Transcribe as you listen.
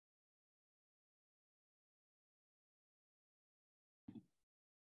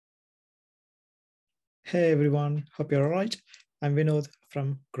Hey everyone, hope you're all right. I'm Vinod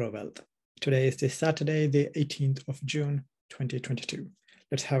from GrowWealth. Today is the Saturday, the 18th of June, 2022.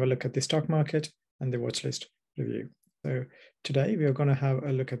 Let's have a look at the stock market and the watch list review. So today we are going to have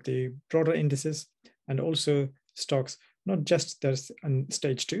a look at the broader indices and also stocks, not just that's on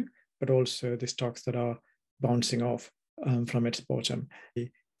stage two, but also the stocks that are bouncing off from its bottom. The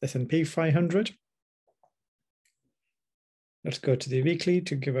S&P 500. Let's go to the weekly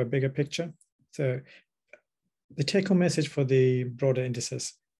to give a bigger picture. So the take-home message for the broader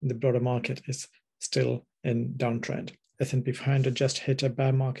indices in the broader market is still in downtrend. S&P 500 just hit a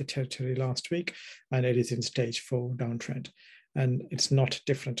bear market territory last week, and it is in stage 4 downtrend. And it's not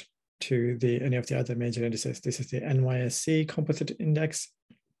different to any of the other major indices. This is the NYSE Composite Index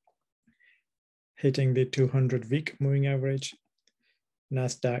hitting the 200-week moving average.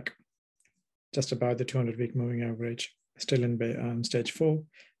 NASDAQ just about the 200-week moving average, still in stage 4,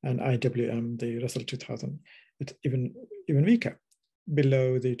 and IWM, the Russell 2000, it's even weaker,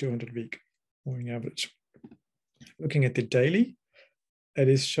 below the 200-week moving average. Looking at the daily, it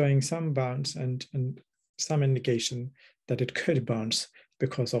is showing some bounce and some indication that it could bounce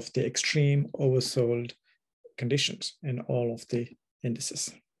because of the extreme oversold conditions in all of the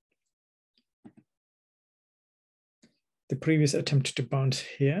indices. The previous attempt to bounce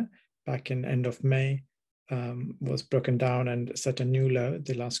here back in end of May was broken down and set a new low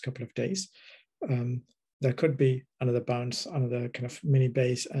the last couple of days. There could be another bounce, another kind of mini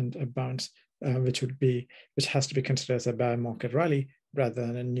base and a bounce, which has to be considered as a bear market rally rather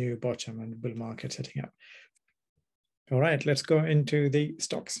than a new bottom and bull market setting up. All right, let's go into the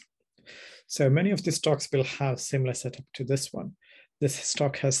stocks. So many of the stocks will have similar setup to this one. This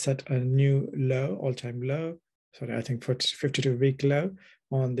stock has set a new low, all-time low, sorry, I think 52-week low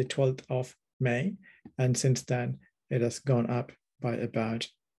on the 12th of May. And since then, it has gone up by about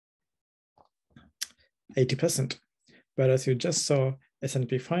 80%. Whereas you just saw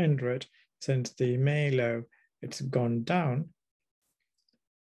S&P 500, since the May low, it's gone down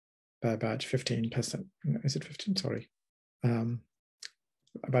by about 15%. Is it 15? Sorry.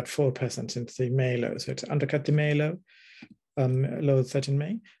 About 4% since the May low. So it's undercut the May low, low set in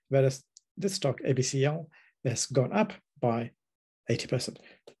May. Whereas this stock, ABCL, has gone up by 80%,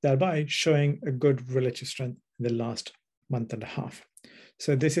 thereby showing a good relative strength in the last month and a half.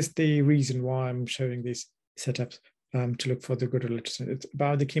 So this is the reason why I'm showing these setups to look for the good relative strength. It's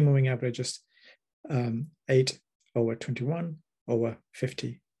about the key moving averages,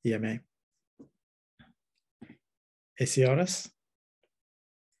 8/21/50 EMA. ACRS,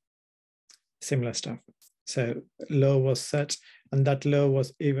 similar stuff. So low was set, and that low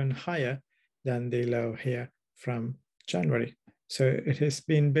was even higher than the low here from January. So it has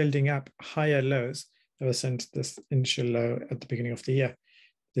been building up higher lows ever since this initial low at the beginning of the year.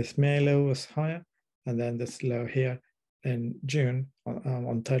 This May low was higher, and then this low here in June,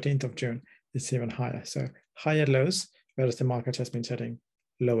 on 13th of June, is even higher. So higher lows, whereas the market has been setting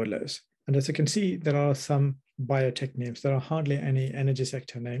lower lows. And as you can see, there are some biotech names. There are hardly any energy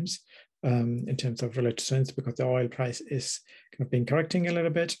sector names in terms of relative strength because the oil price is kind of been correcting a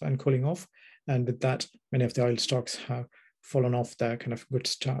little bit and cooling off. And with that, many of the oil stocks have fallen off their kind of good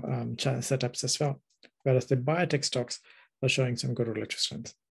setups as well. Whereas the biotech stocks are showing some good relative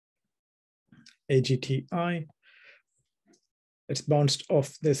strength. AGTI, it's bounced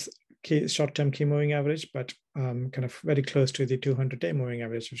off this short-term key moving average, but kind of very close to the 200-day moving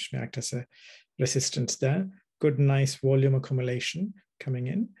average, which may act as a resistance there. Good, nice volume accumulation coming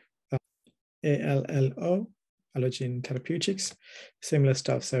in. ALLO, Allogene Therapeutics, similar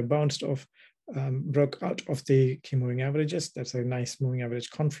stuff. So bounced off, broke out of the key moving averages. That's a nice moving average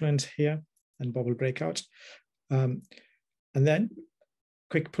confluence here and bubble breakout. And then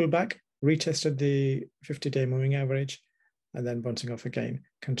quick pullback, retested the 50-day moving average, and then bouncing off again,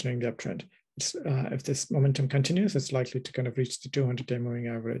 continuing the uptrend. If this momentum continues, it's likely to kind of reach the 200-day moving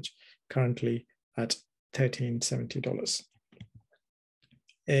average, currently at $1370.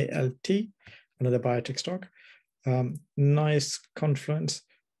 ALT, another biotech stock. Nice confluence,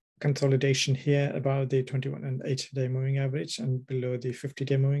 consolidation here above the 21 and 8-day moving average and below the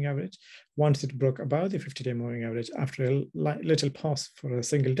 50-day moving average. Once it broke above the 50-day moving average, after a little pause for a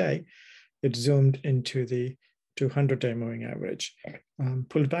single day, it zoomed into the 200-day moving average,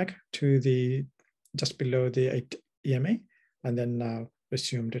 pulled back to just below the 8 EMA, and then now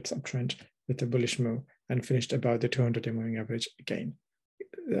resumed its uptrend with a bullish move and finished above the 200-day moving average again,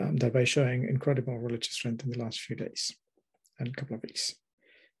 thereby showing incredible relative strength in the last few days and couple of weeks.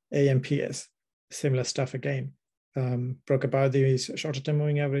 AMPS, similar stuff again, broke above the shorter-term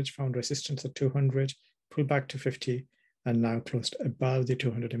moving average, found resistance at 200, pulled back to 50, and now closed above the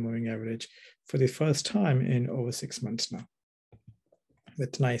 200-day moving average for the first time in over 6 months now,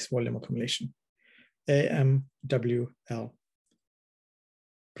 with nice volume accumulation. AMWL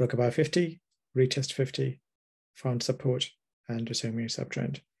broke above 50, retest 50, found support, and resuming its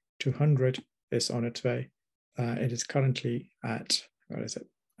uptrend. 200 is on its way. It is currently at, what is it,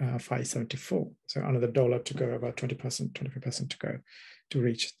 574. So another $1 to go, about 20%, 25% to go to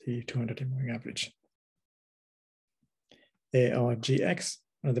reach the 200-day moving average. ARGX,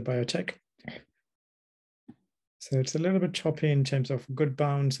 another biotech. So it's a little bit choppy in terms of good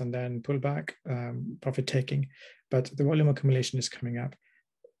bounce and then pullback, profit taking, but the volume accumulation is coming up.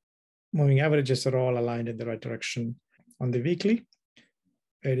 Moving averages are all aligned in the right direction. On the weekly,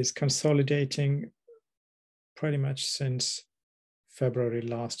 it is consolidating pretty much since February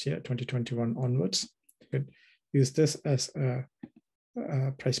last year, 2021 onwards. You could use this as a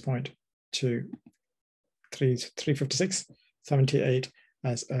price point to 356.78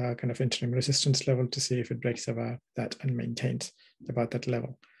 as a kind of interim resistance level to see if it breaks about that and maintains about that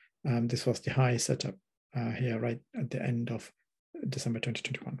level. This was the high setup here right at the end of December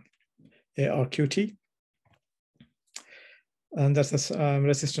 2021. ARQT, and that's this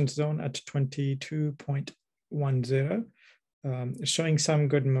resistance zone at 22.10. Showing some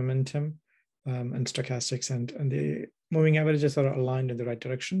good momentum and stochastics, and the moving averages are aligned in the right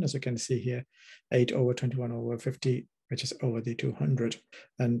direction, as you can see here, 8 over 21 over 50, which is over the 200.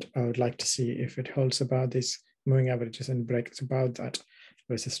 And I would like to see if it holds about these moving averages and breaks about that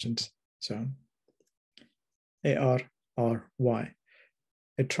resistance zone. ARRY.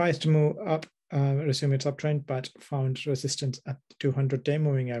 It tries to move up, resume its uptrend, but found resistance at the 200-day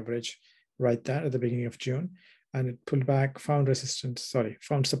moving average right there at the beginning of June. And it pulled back, found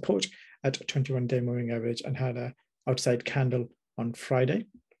support at 21-day moving average and had an outside candle on Friday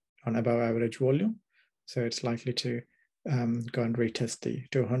on above average volume. So it's likely to go and retest the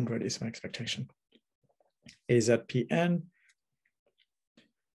 200 is my expectation. AZPN.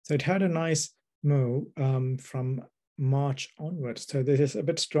 So it had a nice move from March onwards. So this is a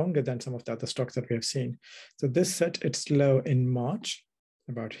bit stronger than some of the other stocks that we have seen. So this set its low in March,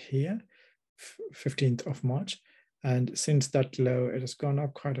 about here, 15th of March. And since that low, it has gone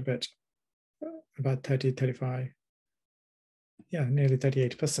up quite a bit, about 30, 35, yeah, nearly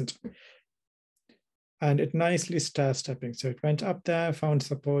 38%. And it nicely started stepping. So it went up there, found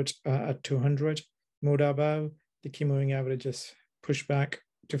support at 200, moved above, the key moving averages pushed back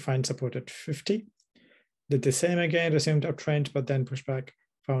to find support at 50. Did the same again, resumed uptrend, but then pushed back,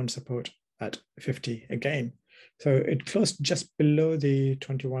 found support at 50 again. So it closed just below the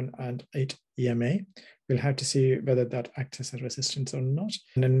 21 and 8 EMA. We'll have to see whether that acts as a resistance or not.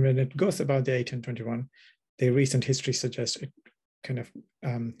 And then when it goes above the 8 and 21, the recent history suggests it kind of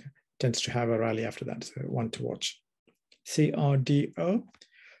tends to have a rally after that. So one to watch. CRDO,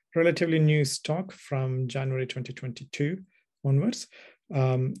 relatively new stock from January 2022 onwards.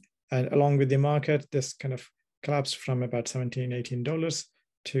 And along with the market, this kind of collapsed from about $17, $18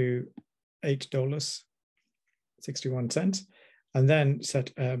 to $8.61, and then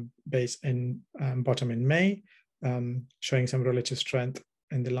set a base in bottom in May, showing some relative strength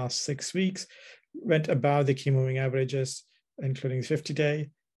in the last 6 weeks, went above the key moving averages, including 50-day,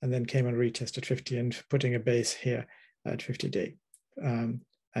 and then came and retested 50 and putting a base here at 50-day.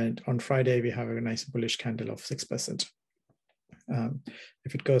 And on Friday, we have a nice bullish candle of 6%.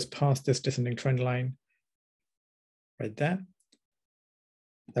 If it goes past this descending trend line right there,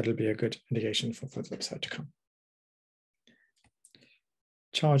 that'll be a good indication for further upside to come.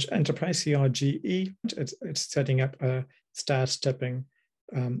 Charge Enterprise, CRGE, it's setting up a stepping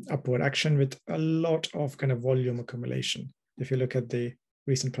upward action with a lot of kind of volume accumulation. If you look at the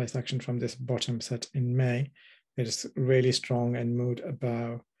recent price action from this bottom set in May, it is really strong and moved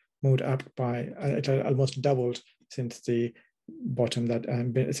up by, it almost doubled since the bottom that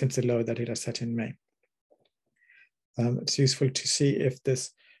since the low that it has set in May. It's useful to see if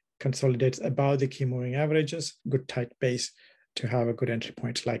this consolidates above the key moving averages, good tight base to have a good entry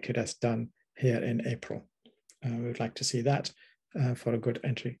point like it has done here in April. We would like to see that for a good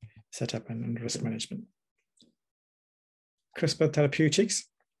entry setup and risk management. CRISPR Therapeutics.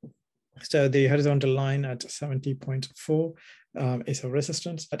 So the horizontal line at 70.4 is a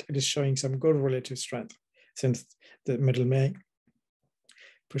resistance, but it is showing some good relative strength since the middle May.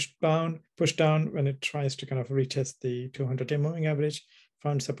 Push down when it tries to kind of retest the 200-day moving average,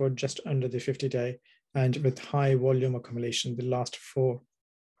 found support just under the 50-day, and with high volume accumulation, the last 4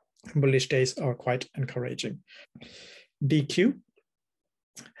 bullish days are quite encouraging. DQ,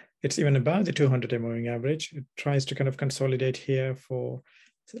 it's even above the 200-day moving average. It tries to kind of consolidate here for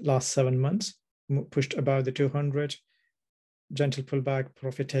the last 7 months, pushed above the 200, gentle pullback,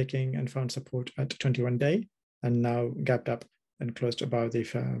 profit taking, and found support at 21-day, and now gapped up and closed above the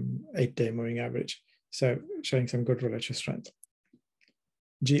 8-day moving average. So showing some good relative strength.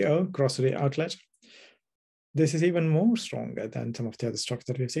 GO, grocery outlet. This is even more stronger than some of the other stocks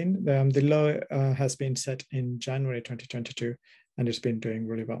that we've seen. The low has been set in January 2022, and it's been doing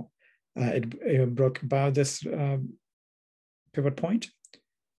really well. It broke above this pivot point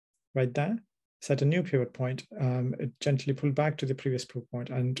right there, set a new pivot point. It gently pulled back to the previous pivot point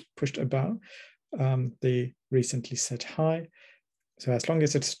and pushed above the recently set high. So as long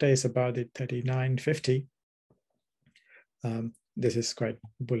as it stays above the 39.50, this is quite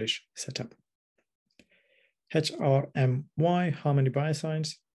bullish setup. HRMY, Harmony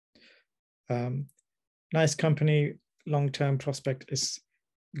Bioscience. Nice company, long-term prospect is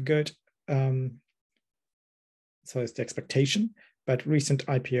good. So it's the expectation, but recent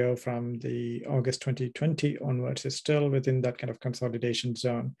IPO from the August 2020 onwards is still within that kind of consolidation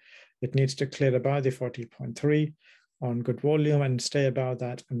zone. It needs to clear above the 40.3 on good volume and stay above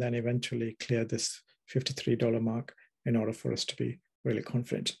that, and then eventually clear this $53 mark in order for us to be really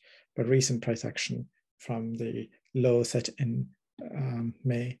confident. But recent price action from the low set in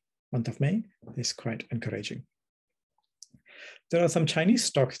month of May is quite encouraging. There are some Chinese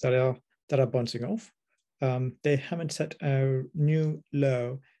stocks that are bouncing off. They haven't set a new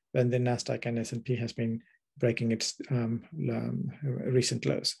low when the Nasdaq and S&P has been breaking its recent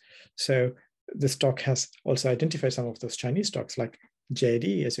lows. So the stock has also identified some of those Chinese stocks like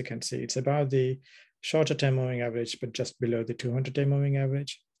JD, as you can see. It's about the shorter term moving average, but just below the 200-day moving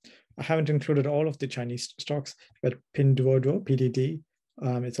average. I haven't included all of the Chinese stocks, but Pinduoduo, PDD,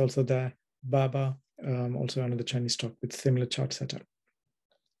 it's also there. Baba, also another Chinese stock with similar chart setup.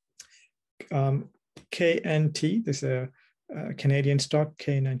 KNT, this is a Canadian stock,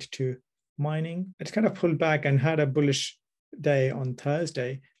 K92 Mining. It's kind of pulled back and had a bullish day on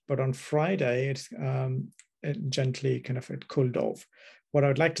Thursday, but on Friday, it gently it cooled off. What I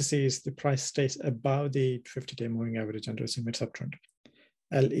would like to see is the price stays above the 50-day moving average and resume its uptrend.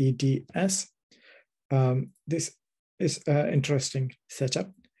 LEDS. This is an interesting setup.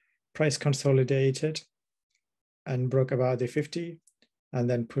 Price consolidated and broke above the 50 and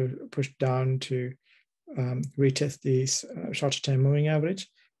then pushed down to retest the short-term moving average.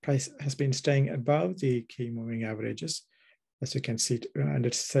 Price has been staying above the key moving averages, as you can see, and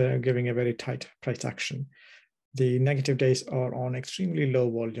it's giving a very tight price action. The negative days are on extremely low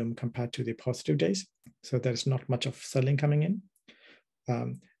volume compared to the positive days, so there's not much of selling coming in.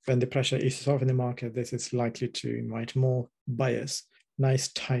 When the pressure eases off in the market, this is likely to invite more buyers.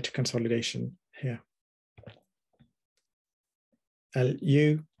 Nice tight consolidation here.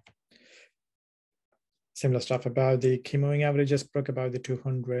 LU, similar stuff about the key moving averages, broke about the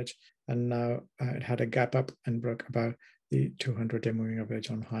 200, and now it had a gap up and broke about the 200-day moving average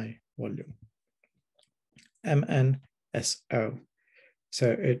on high volume. MNSO,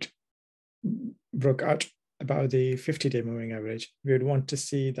 so it broke out about the 50-day moving average. We would want to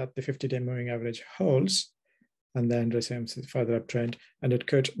see that the 50-day moving average holds and then resumes its further uptrend, and it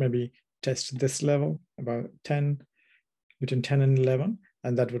could maybe test this level about 10, between 10 and 11,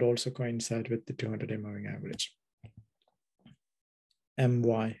 and that would also coincide with the 200-day moving average.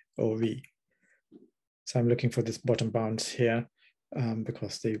 MYOV. So I'm looking for this bottom bounce here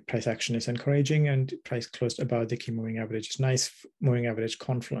because the price action is encouraging and price closed above the key moving average. It's nice moving average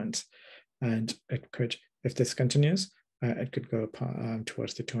confluence, and it could, if this continues, it could go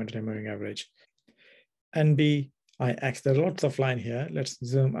towards the 200-day moving average. NBIX, there are lots of line here. Let's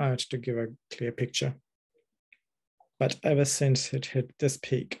zoom out to give a clear picture. But ever since it hit this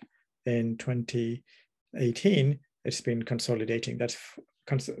peak in 2018, it's been consolidating.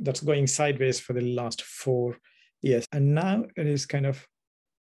 That's going sideways for the last 4 years. And now it is kind of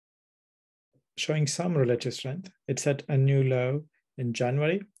showing some relative strength. It set a new low in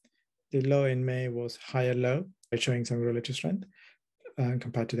January. The low in May was higher low, showing some relative strength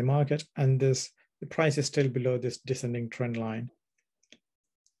compared to the market. And the price is still below this descending trend line.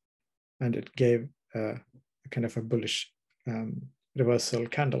 And it gave kind of a bullish reversal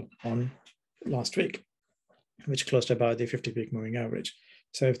candle on last week, which closed above the 50-week moving average.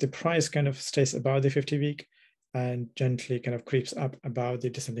 So if the price kind of stays above the 50-week and gently kind of creeps up above the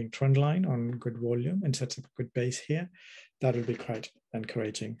descending trend line on good volume and sets up a good base here, that will be quite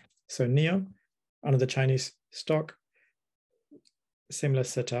encouraging. So NEO, another Chinese stock, similar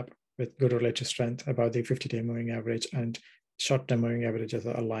setup with good relative strength above the 50-day moving average, and short-term moving averages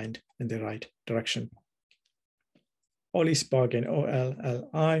are aligned in the right direction. Ollie's Bargain,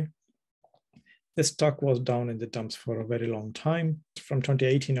 OLLI. This stock was down in the dumps for a very long time. From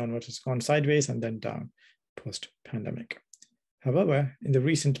 2018 onwards, it's gone sideways and then down post-pandemic. However, in the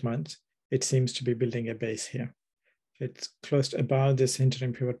recent months, it seems to be building a base here. It's closed above this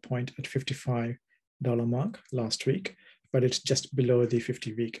interim pivot point at $55 mark last week, but it's just below the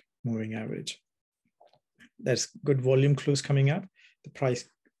 50-week moving average. There's good volume clues coming up. The price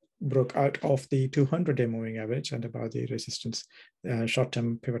broke out of the 200-day moving average and above the resistance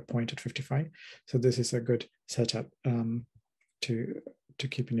short-term pivot point at 55. So this is a good setup to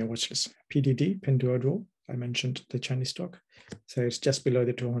keep in your watch list. PDD, Pinduoduo, I mentioned the Chinese stock. So it's just below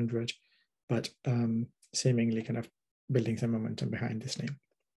the 200, but seemingly kind of building some momentum behind this name.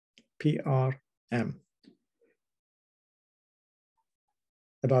 PRM.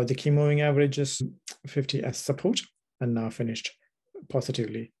 About the key moving averages, 50 as support, and now finished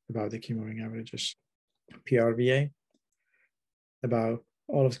positively above the key moving averages. PRVA, about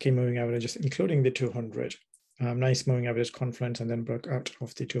all of the key moving averages, including the 200. Nice moving average confluence, and then broke out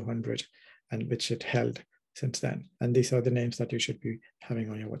of the 200, and which it held since then. And these are the names that you should be having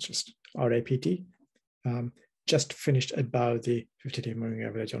on your watch list. RAPT, just finished above the 50-day moving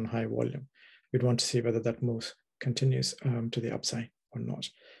average on high volume. We'd want to see whether that move continues to the upside or not.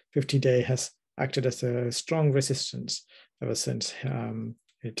 50-day has acted as a strong resistance ever since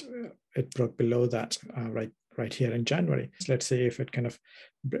it broke below that right here in January. So let's see if it kind of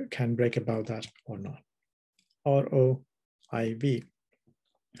can break above that or not. ROIV.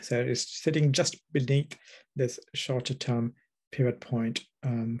 So it's sitting just beneath this shorter term pivot point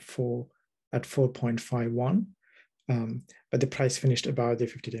at 4.51, but the price finished above the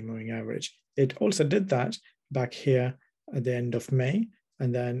 50-day moving average. It also did that back here at the end of May,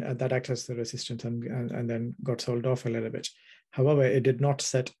 and then that acted as the resistance and then got sold off a little bit. However, it did not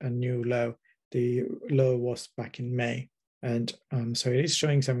set a new low. The low was back in May. And so it is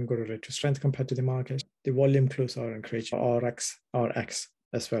showing some good relative strength compared to the market. The volume clues are encouraging. RX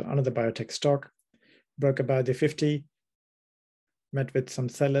as well. Another biotech stock broke above the 50, met with some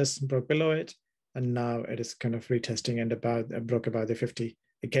sellers, broke below it, and now it is kind of retesting and broke above the 50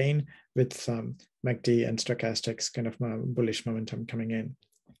 again with some MACD and Stochastics kind of bullish momentum coming in.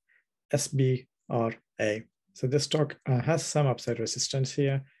 SBRA. So this stock has some upside resistance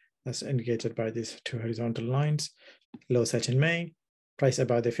here, as indicated by these two horizontal lines. Low set in May, price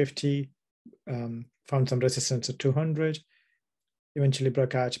above the 50, found some resistance at 200, eventually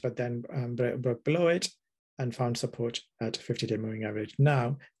broke out, but then broke below it and found support at 50-day moving average.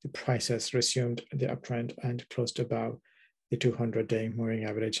 Now the price has resumed the uptrend and closed above the 200-day moving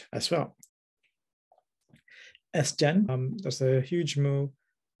average as well. SGen, there's a huge move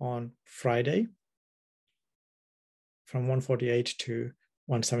on Friday from 148 to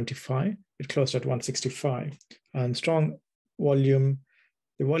 175. It closed at 165, and strong volume.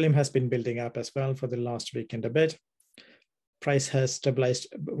 The volume has been building up as well for the last week and a bit. Price has stabilized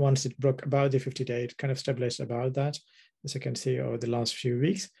once it broke above the 50-day. It kind of stabilized about that, as you can see over the last few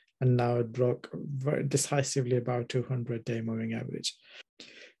weeks, and now it broke very decisively about 200-day moving average.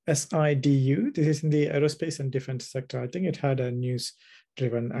 SIDU, this is in the aerospace and defense sector. I think it had a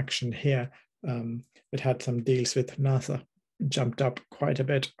news-driven action here. It had some deals with NASA, jumped up quite a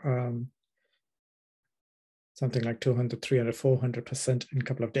bit, something like 200, 300, 400% in a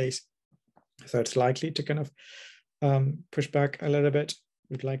couple of days. So it's likely to kind of push back a little bit.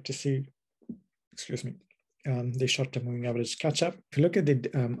 We'd like to see, the short-term moving average catch up. If you look at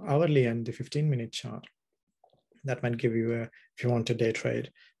the hourly and the 15-minute chart, that might give you if you want to day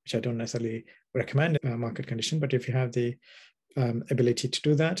trade, which I don't necessarily recommend in a market condition, but if you have the ability to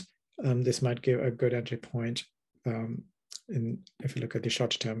do that, this might give a good entry point if you look at the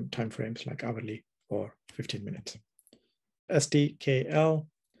short-term timeframes like hourly or 15 minutes. SDKL,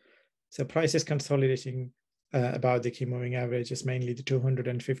 so price is consolidating about the key moving average is mainly the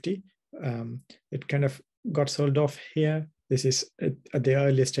 250. It kind of got sold off here. This is at the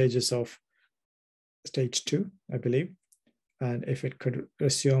early stages of stage 2, I believe. And if it could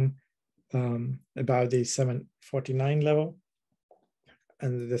resume about the 749 level,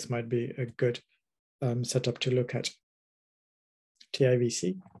 and this might be a good setup to look at.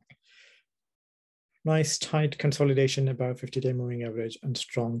 TIVC. Nice tight consolidation above 50-day moving average and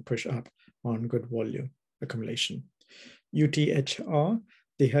strong push up on good volume accumulation. UTHR,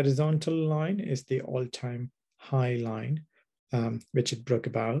 the horizontal line is the all-time high line, which it broke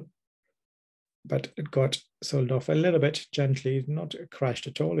above, but it got sold off a little bit gently, not crashed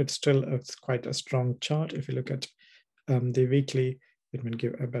at all. It's quite a strong chart. If you look at the weekly, it will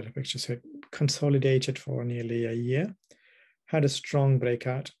give a better picture. So it consolidated for nearly a year, had a strong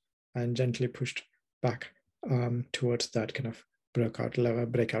breakout and gently pushed back towards that kind of breakout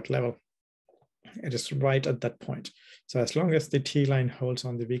level. It is right at that point. So as long as the T line holds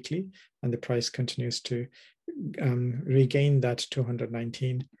on the weekly and the price continues to regain that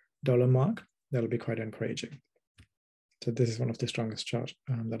 $219 mark, that'll be quite encouraging. So this is one of the strongest charts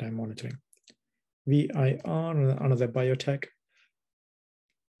that I'm monitoring. VIR, another biotech.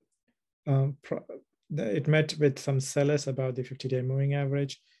 It met with some sellers about the 50-day moving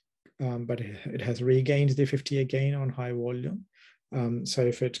average, but it has regained the 50 again on high volume. So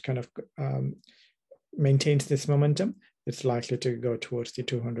if it kind of maintains this momentum, it's likely to go towards the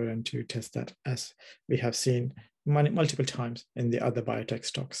 200 and to test that, as we have seen multiple times in the other biotech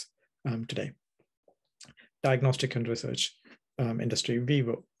stocks today. Diagnostic and research industry,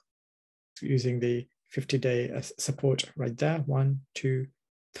 Vivo, using the 50-day as support right there, 1, 2,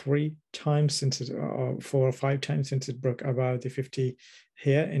 3 times since it, or 4 or 5 times since it broke above the 50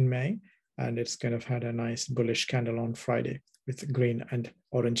 here in May, and it's kind of had a nice bullish candle on Friday with green and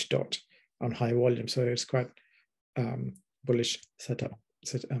orange dot on high volume. So it's quite bullish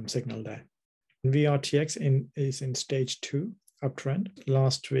signal there. VRTX is in stage 2 uptrend.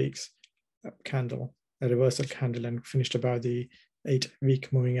 Last week's candle, a reversal candle, and finished about the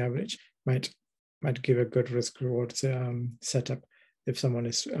 8-week moving average, might give a good risk reward setup if someone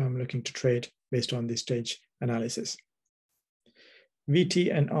is looking to trade based on the stage analysis.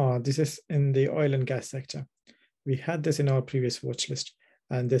 VTNR, this is in the oil and gas sector. We had this in our previous watch list,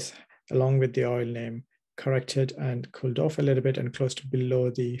 and this, along with the oil name, corrected and cooled off a little bit and closed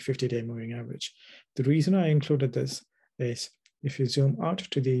below the 50-day moving average. The reason I included this is if you zoom out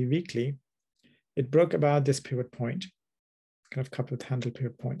to the weekly, it broke about this pivot point, kind of cup with handle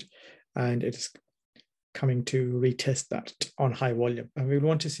pivot point, and it is coming to retest that on high volume. And we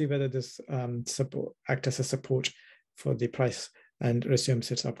want to see whether this support act as a support for the price and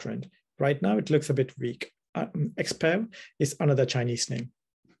resumes its uptrend. Right now, it looks a bit weak. XPEV is another Chinese name.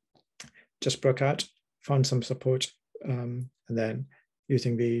 Just broke out, found some support, and then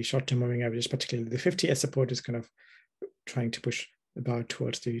using the short-term moving average, particularly the 50 as support, is kind of trying to push about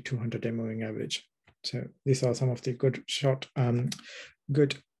towards the 200-day moving average. So these are some of the good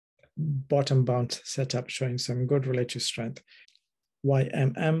good bottom bounce setup showing some good relative strength.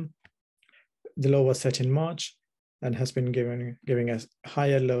 YMM, the low was set in March and has been giving us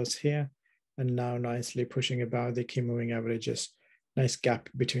higher lows here, and now nicely pushing about the key moving averages. Nice gap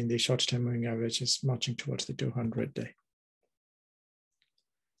between the short-term moving averages, marching towards the 200-day.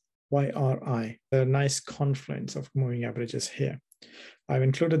 YRI, a nice confluence of moving averages here. I've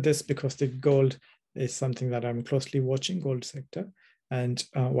included this because the gold is something that I'm closely watching, gold sector, and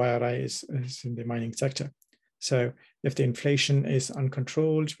YRI is in the mining sector. So if the inflation is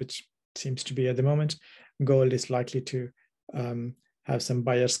uncontrolled, which seems to be at the moment, gold is likely to have some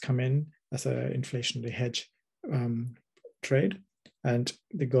buyers come in as an inflationary hedge trade, and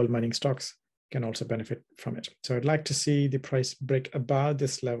the gold mining stocks can also benefit from it. So I'd like to see the price break above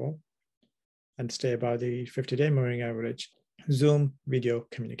this level and stay above the 50-day moving average. Zoom Video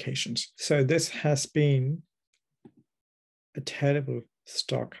Communications. So this has been a terrible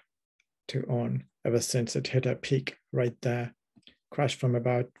stock to own ever since it hit a peak right there, crashed from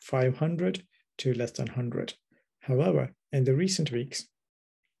about 500 to less than 100. However, in the recent weeks,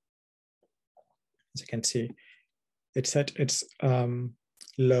 as you can see, it set its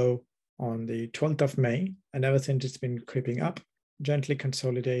low on the 12th of May, and ever since it's been creeping up, gently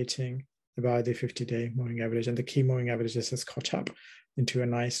consolidating about the 50-day moving average, and the key moving averages has caught up into a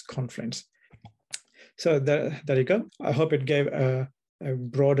nice confluence. So there you go. I hope it gave a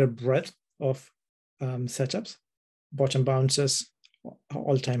broader breadth of setups, bottom bounces,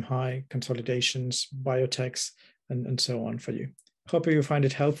 all-time high, consolidations, biotechs, and so on for you. Hope you find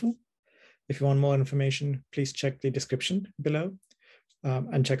it helpful. If you want more information, please check the description below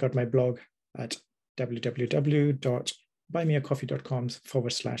and check out my blog at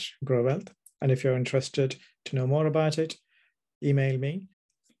www.buymeacoffee.com/growwealth. And if you're interested to know more about it, email me.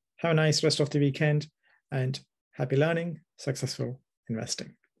 Have a nice rest of the weekend and happy learning, successful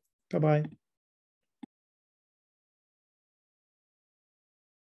investing. Bye-bye.